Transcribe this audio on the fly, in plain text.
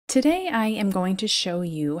Today I am going to show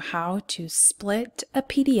you how to split a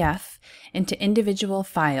PDF into individual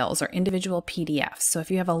files or individual PDFs. So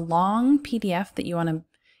if you have a long PDF that you want to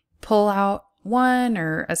pull out one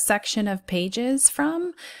or a section of pages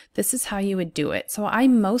from, this is how you would do it. So I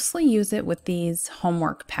mostly use it with these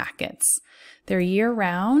homework packets. They're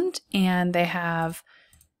year-round and they have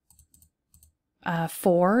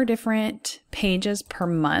 4 different pages per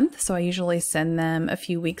month. So I usually send them a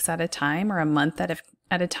few weeks at a time or a month at a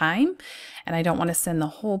time, and I don't want to send the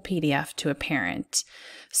whole PDF to a parent.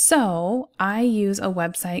 So I use a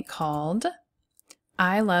website called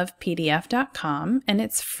ilovepdfcom, and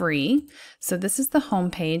it's free. So this is the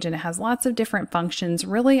home page, and it has lots of different functions.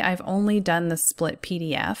 Really, I've only done the split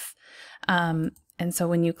PDF. And so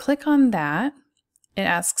when you click on that, it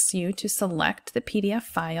asks you to select the PDF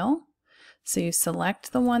file. So you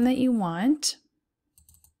select the one that you want,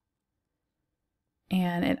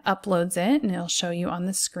 and it uploads it, and it'll show you on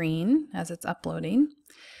the screen as it's uploading.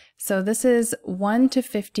 So this is 1 to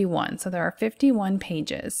 51, so there are 51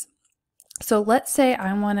 pages. So let's say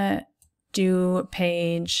I want to do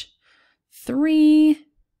page 3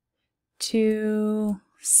 to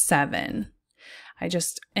 7. I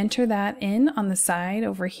just enter that in on the side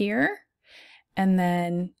over here, and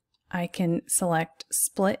then I can select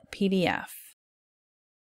Split PDF.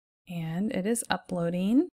 And it is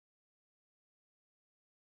uploading.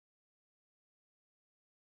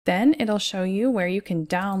 Then it'll show you where you can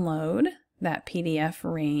download that PDF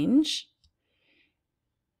range.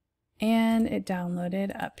 And it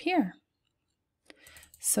downloaded up here.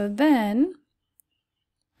 So then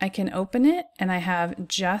I can open it and I have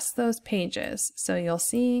just those pages. So you'll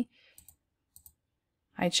see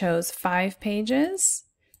I chose 5 pages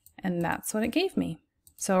and that's what it gave me.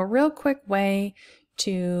 So a real quick way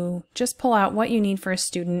to just pull out what you need for a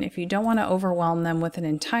student if you don't want to overwhelm them with an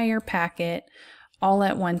entire packet all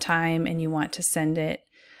at one time and you want to send it,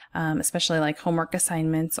 especially like homework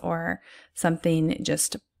assignments or something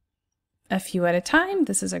just a few at a time.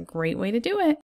 This is a great way to do it.